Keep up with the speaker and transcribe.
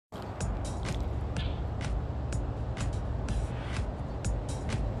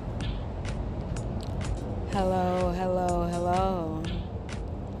Hello, hello, hello.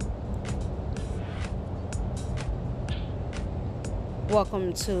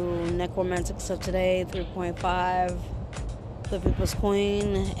 Welcome to Necromantics of Today 3.5, The People's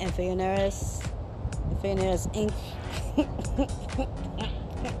Queen, and Fioneris Inc.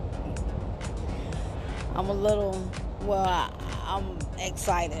 I'm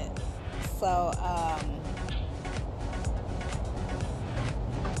excited. So,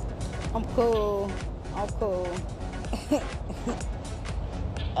 I'm cool.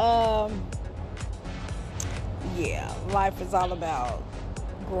 Yeah, life is all about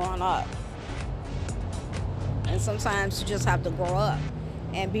growing up. And sometimes you just have to grow up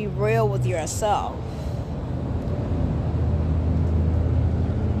and be real with yourself.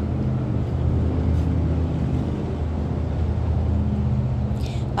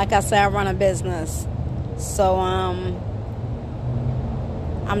 Like I said, I run a business. So, I'm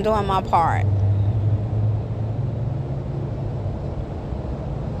doing my part.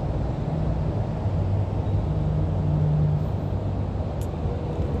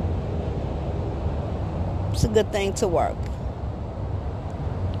 It's a good thing to work.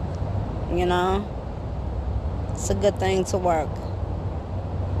 You know? It's a good thing to work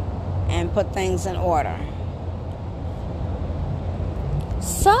and put things in order.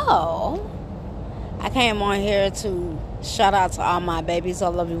 So, I came on here to shout out to all my babies. I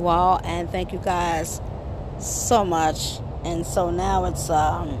love you all and thank you guys so much. And so now it's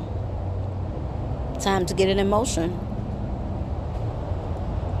time to get it in motion.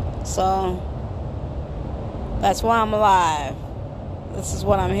 So that's why I'm alive. This is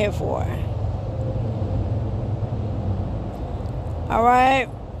what I'm here for. Alright.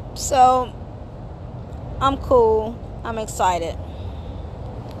 So I'm cool. I'm excited.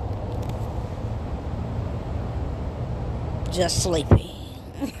 Just sleepy.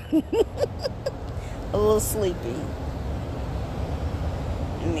 A little sleepy.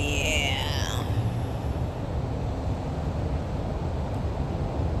 Yeah.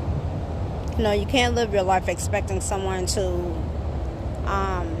 You know, you can't live your life expecting someone to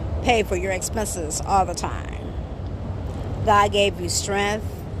pay for your expenses all the time. God gave you strength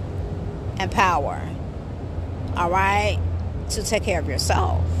and power, all right, to take care of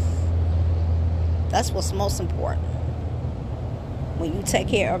yourself. That's what's most important. When you take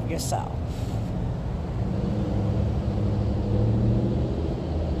care of yourself.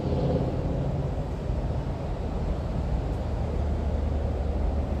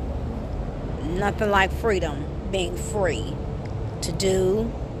 Nothing like freedom, being free to do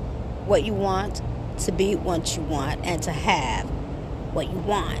what you want, to be what you want, and to have what you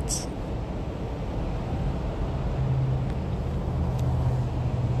want.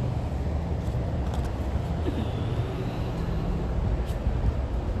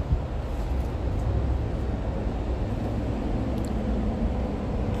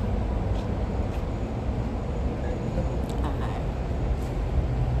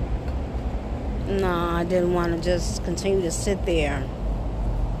 No, I didn't want to just continue to sit there.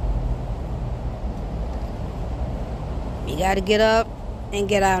 You got to get up and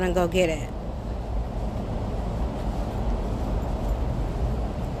get out and go get it.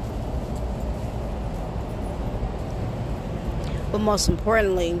 But most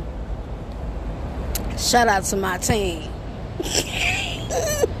importantly, shout out to my team.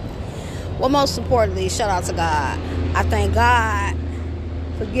 Well, most importantly, shout out to God. I thank God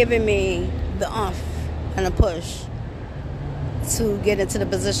for giving me the oomph and a push to get into the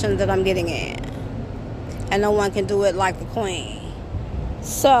position that I'm getting in. And no one can do it like the queen.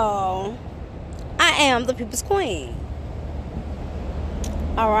 So, I am the people's queen.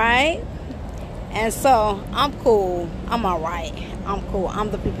 Alright? And so, I'm cool. I'm alright. I'm cool.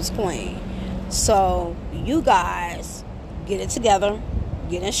 I'm the people's queen. So, you guys, get it together.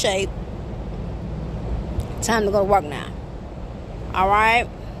 Get in shape. Time to go to work now. Alright?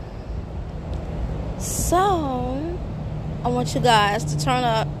 So, I want you guys to turn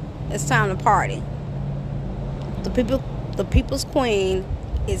up. It's time to party. The people's queen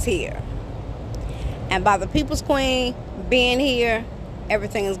is here. And by the people's queen being here,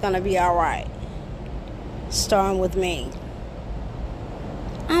 everything is going to be alright. Starting with me.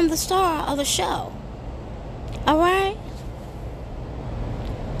 I'm the star of the show. Alright?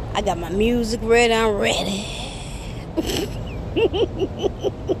 I got my music ready. I'm ready.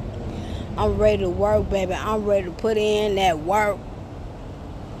 I'm ready to work, baby. I'm ready to put in that work.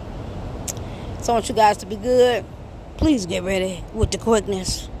 So I want you guys to be good. Please get ready with the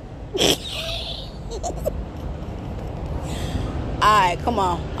quickness. Alright, come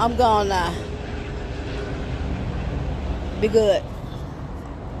on. I'm going now. Be good.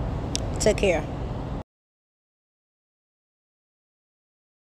 Take care.